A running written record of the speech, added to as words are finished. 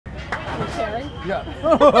Sharing? Yeah.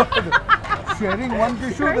 Sharing one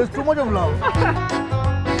tissue, there's too much of love.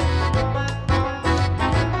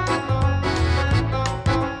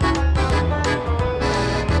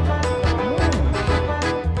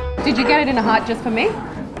 Did you get it in a heart just for me?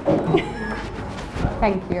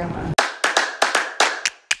 Thank you.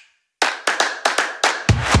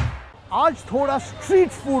 आज थोड़ा street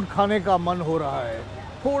food खाने का मन हो रहा है,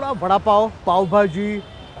 थोड़ा वड़ा पाव, पाव भाजी,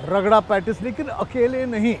 रगड़ा पैटिस, लेकिन अकेले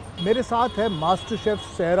नहीं. मेरे साथ है master chef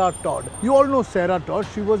Sarah Todd. You all know Sarah Todd.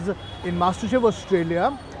 She was in MasterChef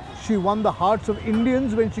Australia. She won the hearts of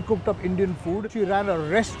Indians when she cooked up Indian food. She ran a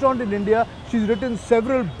restaurant in India. She's written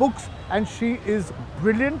several books and she is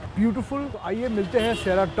brilliant, beautiful. तो आइए मिलते हैं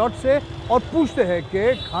Sarah Todd से और पूछते हैं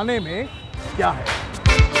कि खाने में क्या है.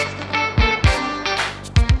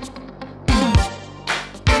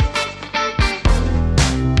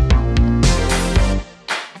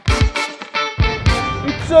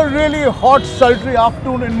 It's a really hot, sultry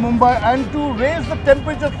afternoon in Mumbai, and to raise the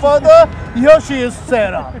temperature further, here she is,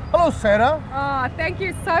 Sarah. Hello, Sarah. Oh, thank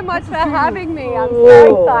you so much for having me. I'm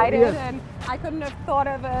so excited, yes. and I couldn't have thought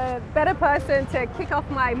of a better person to kick off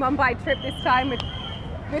my Mumbai trip this time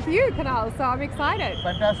with you, Kunal. So I'm excited.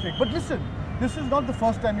 Fantastic. But listen, this is not the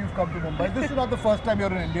first time you've come to Mumbai. This is not the first time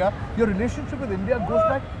you're in India. Your relationship with India goes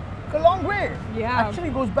back a long way. Yeah.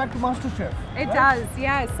 Actually goes back to MasterChef. It right? does,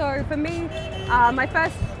 yeah. So for me, my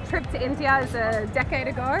first trip to India is a decade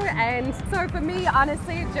ago, and so for me,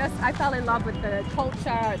 honestly, I fell in love with the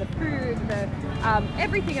culture, the food,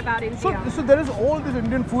 everything about India. So there is all this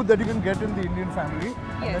Indian food that you can get in the Indian family,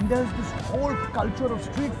 Yes. and then there's this whole culture of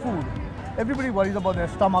street food. Everybody worries about their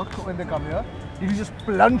stomach when they come here. Did you just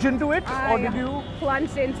plunge into it, or did you?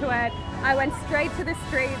 Plunged into it. I went straight to the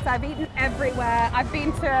streets. I've eaten everywhere. I've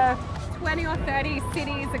been to 20 or 30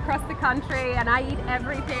 cities across the country, and I eat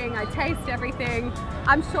everything. I taste everything.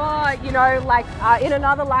 I'm sure, you know, like in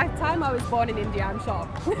another lifetime, I was born in India, I'm sure.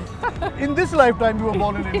 In this lifetime, you were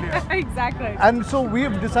born in India. Yeah, exactly. And so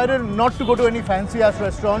we've decided not to go to any fancy-ass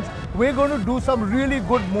restaurants. We're going to do some really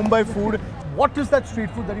good Mumbai food. What is that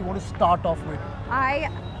street food that you want to start off with?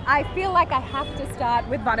 I feel like I have to start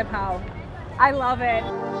with Vada Pav. I love it.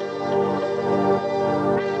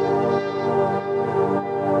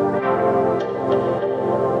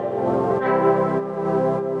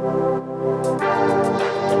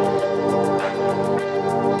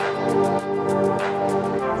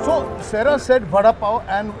 So Sarah said Vada Pav,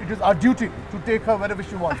 and it is our duty to take her wherever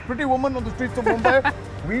she wants. Pretty woman on the streets of Mumbai,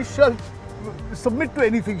 we shall submit to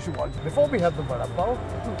anything she wants. Before we have the Vada Pav,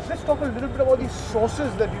 let's talk a little bit about these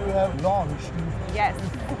sauces that you have launched. Yes.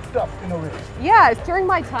 You've cooked up in a way. Yes, during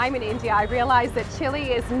my time in India, I realized that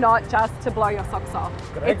chili is not just to blow your socks off.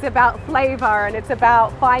 Correct. It's about flavor, and it's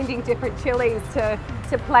about finding different chilies to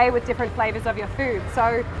play with different flavors of your food.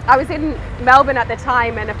 So I was in Melbourne at the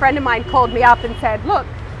time, and a friend of mine called me up and said, look,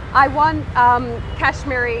 I want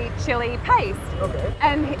Kashmiri chili paste. Okay.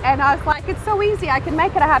 And I was like, it's so easy, I can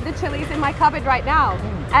make it. I have the chilies in my cupboard right now.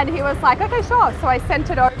 And he was like, okay, sure. So I sent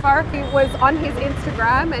it over. He was on his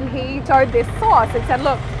Instagram and he showed this sauce and said,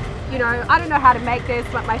 look, you know, I don't know how to make this,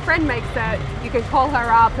 but my friend makes it. You can call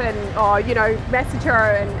her up or, you know, message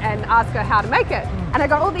her and ask her how to make it. And I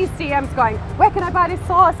got all these DMs going, where can I buy this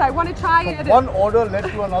sauce? I want to try it. One order led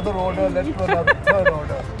to another order, led to another third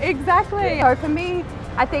order. Exactly. So for me,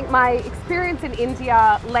 I think my experience in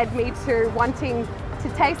India led me to wanting to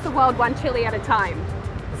taste the world one chili at a time.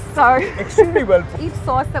 So Extremely well put. each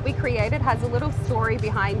sauce that we created has a little story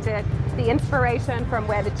behind it, the inspiration from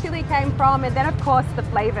where the chili came from, and then of course the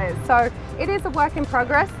flavors. So it is a work in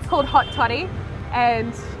progress. It's called Hot Toddy,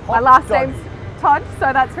 and my last name's Todd,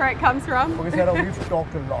 so that's where it comes from. Okay, Sarah, we've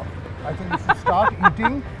talked a lot. I think we should start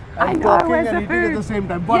eating I and know, talking where's and the eating at food? the same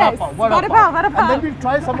time. Yes, Vada pav. And Vada then we'll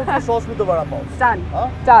try some of the sauce with the vada pav. Done. Huh?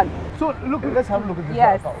 Done. So look, let's have a look at this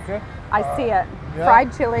Yes. vada pav, okay? I see it. yeah.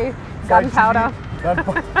 Fried chili, Fried gunpowder.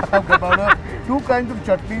 chilli, gunpowder, two kinds of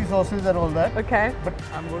chutney sauces and all that. Okay. But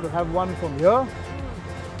I'm going to have one from here.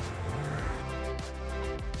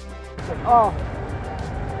 Oh,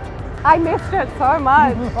 I missed it so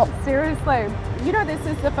much. Seriously. You know, this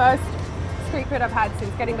is the first street food I've had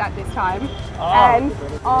since getting back this time. And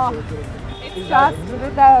it's just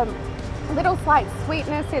the little slight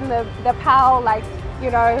sweetness in the pav, like,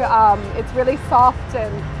 you know, it's really soft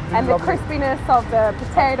and the crispiness of the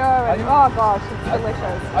potato, and oh gosh, it's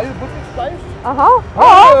delicious. Are you good with spice? Uh-huh.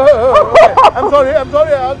 Okay. I'm sorry,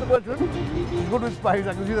 I asked the question. It's good with spice.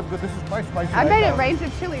 I can see that this is my spice. I made a range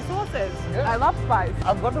of chili sauces. Yeah. I love spice.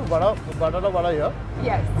 I've got a vada here.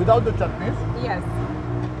 Yes. Without the chutneys. Yes.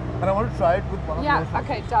 And I want to try it with one of those. Yeah,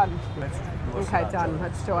 okay, done. Let's do a Okay, start. done.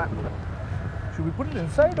 Let's do it. Should we put it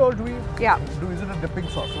inside or do we? Yeah. Is it a dipping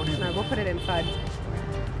sauce? What do you No, think? we'll put it inside.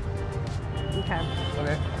 Okay.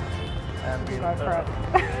 Okay. And we Go for it.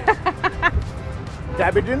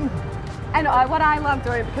 dab it in. And what I love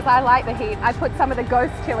doing, because I like the heat, I put some of the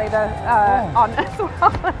ghost chili on as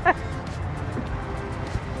well.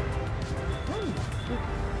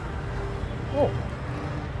 Oh,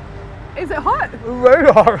 Is it hot?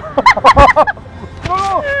 very hot.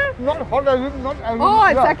 No, not hot as in, not as in. Oh,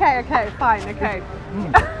 it's yeah. okay, fine, okay.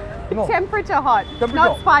 No. Temperature hot, Temperature.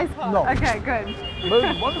 not spice hot. No. Okay, good. But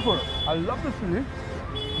it's wonderful. I love the chili.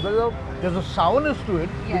 There's a sourness to it,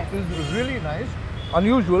 Yes. which is really nice.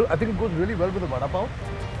 Unusual. I think it goes really well with the vada pav.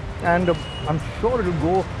 And I'm sure it will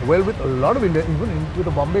go well with a lot of India, even with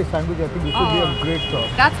a Bombay sandwich. I think this would be a great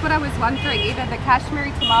sauce. That's what I was wondering, either the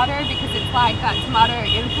Kashmiri tomato, because it's like that tomato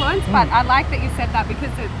influence, but I like that you said that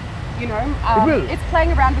because it, you know, it's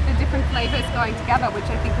playing around with the different flavors going together, which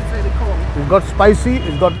I think is really cool. It's got spicy,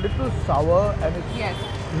 it's got little sour, and it's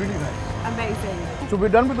really nice. Amazing. So we're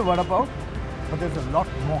done with the vada pav, but there's a lot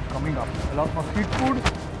more coming up. A lot more street food.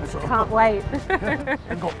 So Can't wait.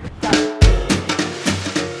 let's go.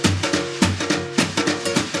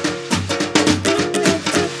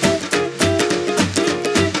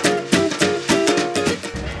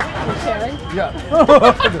 Sharing? Yeah.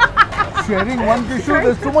 Sharing one tissue,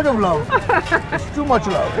 there's too much of love. There's too much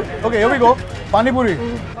love. Okay, here we go. Pani Puri.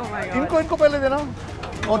 Oh my god. इनको पहले देना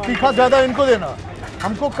और तीखा ज़्यादा इनको देना,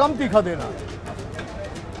 हमको कम तीखा देना.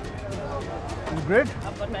 Great.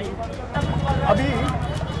 अभी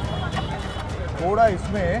थोड़ा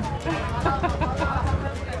इसमें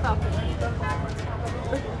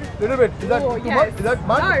little bit. Is that Oh, too yes. much? Is that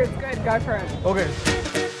much? No, it's good. Go for it. Okay.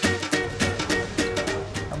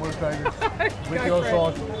 I'm going to try this with Go your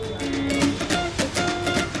for it. sauce.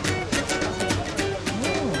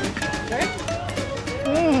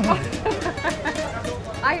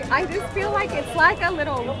 I just feel like it's like a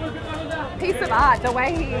little piece of art, the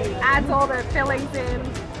way he adds all the fillings in.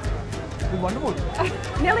 It's wonderful.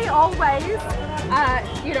 Nearly always,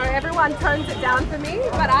 you know, everyone tones it down for me,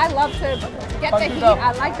 but I love to get Punch the it heat. up.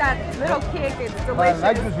 I like that little kick. It's I delicious.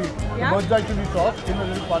 like this heat. Yeah? The bird's eye chili sauce in a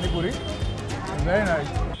little pani puri. Very nice.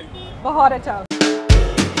 Bahut acha.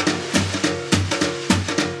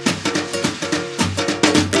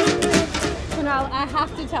 Kunal, I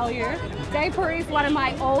have to tell you, Dahi Puri is one of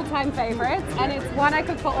my all-time favorites, and it's one I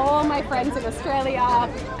cook for all my friends in Australia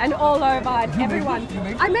and all over, and everyone. You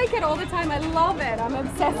make it? I make it all the time. I love it. I'm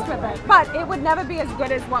obsessed with it. But it would never be as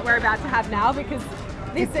good as what we're about to have now because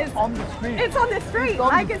this is on the street. It's on the street. on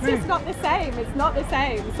Like the it's street. just not the same. It's not the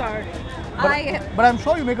same. So But I'm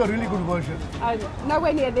sure you make a really good version. I'm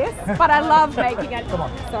nowhere near this, but I love making it. Come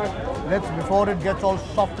on. So Let's, before it gets all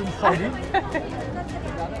soft and soggy.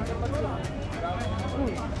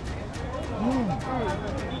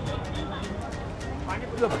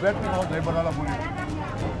 It's the best thing about Dahi Banana Puri.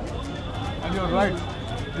 And you're right.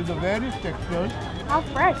 It's a very textured. how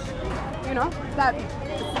fresh, you know, that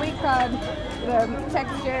sweet curd, the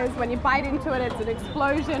textures, when you bite into it, it's an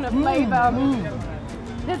explosion of flavor.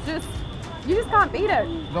 There's just, you just can't beat it.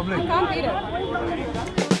 Lovely. You can't beat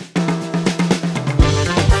it.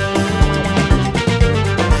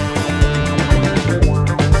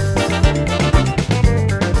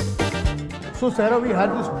 So Sarah, we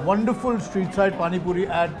had this wonderful street side Pani Puri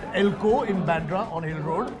at Elco in Bandra on Hill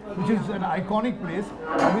Road, which is an iconic place.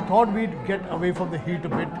 And we thought we'd get away from the heat a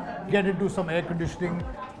bit, get into some air conditioning,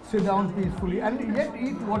 sit down peacefully, and yet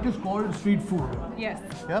eat what is called street food. Yes.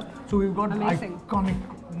 Yeah. So we've got Amazing. iconic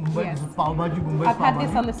Mumbai, Yes. Pav Bhaji, Mumbai I've Pav had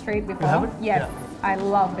this Bhaji. on the street before. have it? Yes. Yeah. I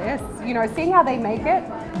love this. You know, seeing how they make it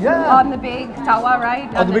Yeah. on the big tawa,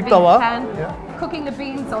 right? On the big tawa, pan, yeah. cooking the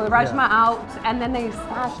beans or the rajma out, and then they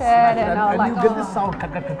smash it, and, And like, you get this sound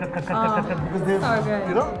cut, cut, cut, cut, cut, cut, cut, cut, because they've, so good.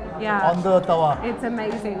 you know, Yeah. on the tawa. It's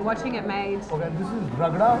amazing watching it made. Okay, this is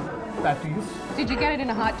ragda patties. Did you get it in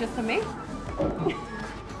a heart just for me?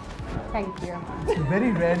 Thank you. It's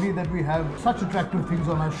very rarely that we have such attractive things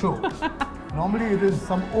on our show. Normally it is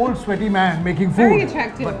some old sweaty man making food. Very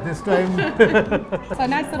attractive. But this time, So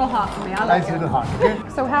nice little heart for me. I like nice it. little heart. Okay?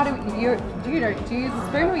 So how do you use a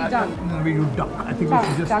spoon or you dunk? We do dunk. I think we Dunk.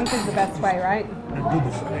 should just Dunk is the best way, right? do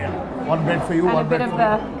this. Yeah. One bread for you, And a one bit bread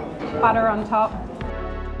of for the butter on top.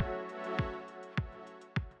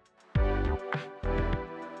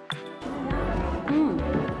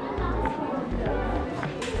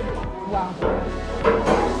 Wow.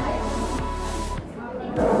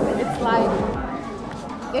 It's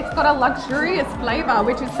like, it's got a luxurious flavor,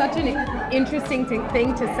 which is such an interesting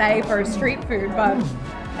thing to say for a street food, but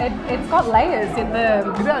it's got layers in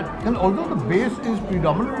the... you. Yeah, and although the base is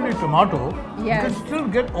predominantly tomato, Yes. you can still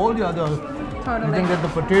get all the other Totally. You can get the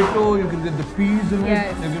potato, you can get the peas in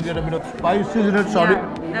Yes. it, you can get a bit of spices in it, sorry.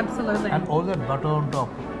 Yeah, absolutely. And all that butter on top.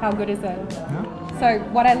 How good is it? Yeah? So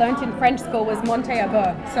what I learnt in French school was monter à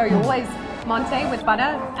beurre. So you always monter with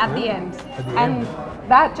butter at the end. At the and end.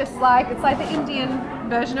 that just like, it's like the Indian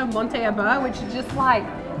version of monter à beurre, which is just like...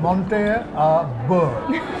 Monter à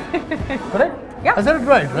beurre. Correct? Yep. I said it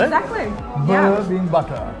right? Exactly. Beurre Yeah. being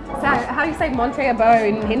butter. So how do you say monter à beurre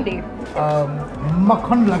in Hindi?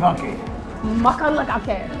 Makhan laga ke. Makan laga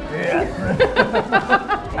ke.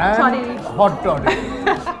 And Toddy. hot toddy.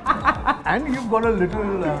 And you've got a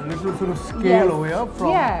little sort of scale Yes. over here from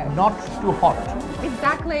Yeah. not to hot.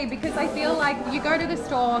 Exactly, because I feel like you go to the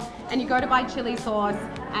store and you go to buy chili sauce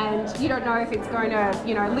and you don't know if it's going to,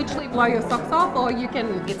 you know, literally blow your socks off, or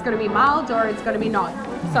it's going to be mild or it's going to be not.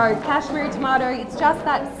 So Kashmiri tomato, it's just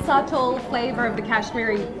that subtle flavor of the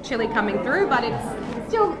Kashmiri chili coming through, but it's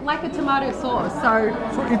still like a tomato sauce. So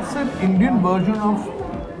it's an Indian version of,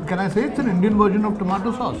 can I say it's an Indian version of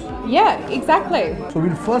tomato sauce? yeah, exactly. So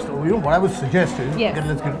we'll first, what I would suggest is, Yes.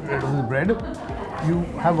 let's get rid of the bread. You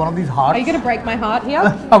have one of these hearts. Are you going to break my heart here?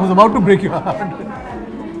 I was about to break your heart.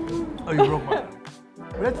 Oh, you broke my heart.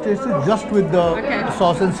 Let's taste it just with the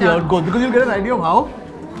sauce and see how it goes, because you'll get an idea of how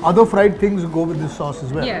other fried things go with this sauce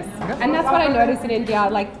as well. Yes, Okay? and that's what I noticed in India.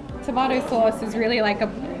 Like tomato sauce is really like a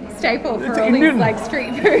staple for It's all Indian. these like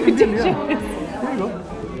street food Indian, dishes. yeah. There you go.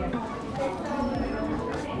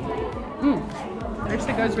 It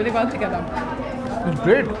actually goes really well together. It's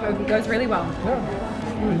great. It goes really well.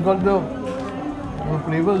 Yeah. It's got the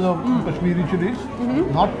flavors of Kashmiri chilies,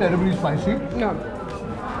 not terribly spicy, No,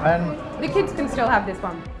 and the kids can still have this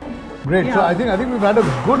one. great. So Yeah. I think we've had a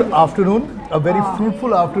good afternoon, a very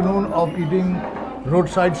fruitful afternoon of eating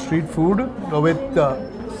roadside street food with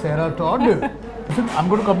Sarah Todd. Listen, I'm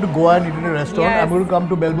going to come to Goa and eat in a restaurant. Yes. I'm going to come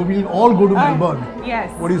to Melbourne. We'll all go to Melbourne. Yes.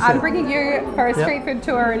 What do you say? I'm bringing you for a Yeah. street food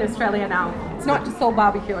tour in Australia now. It's not just all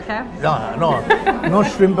barbecue, okay? No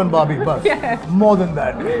shrimp and barbie, but more than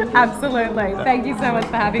that. Absolutely. Thank you so much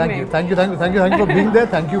for having me. Thank you for being there.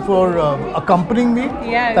 Thank you for accompanying me.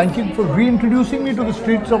 Yes. Thank you for reintroducing me to the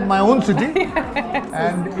streets of my own city.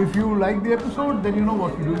 And if you like the episode, then you know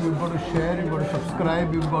what to do. You've got to share, you've got to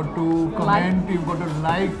subscribe, you've got to comment, you've got to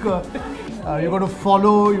like, you've got to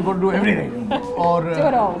follow, you've got to do everything. Or Do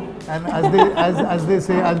it all. And as they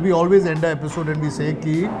say, as we always end the episode and we say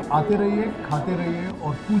कि आते रहिए, खाते रहिए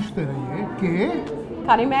और पूछते रहिए कि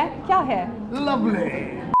खाने में क्या है? lovely.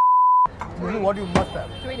 This is what you must have.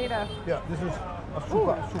 Do we need a... Yeah, this is a Ooh.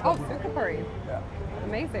 super. Oh, Shankar Puri. Yeah.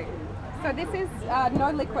 Amazing. So this is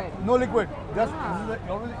no liquid. No liquid. Just this is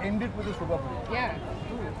you always end it with a super puri. Yeah.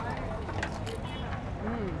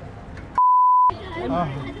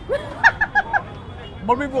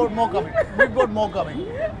 But we've got more coming. We've got more coming.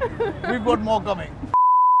 We've got more coming.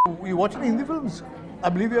 You watch any Hindi films? I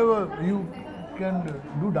believe you can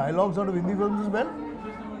do dialogues out of Hindi films as well.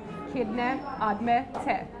 कितने आदमी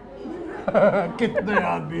थे? कितने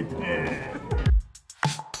आदमी थे?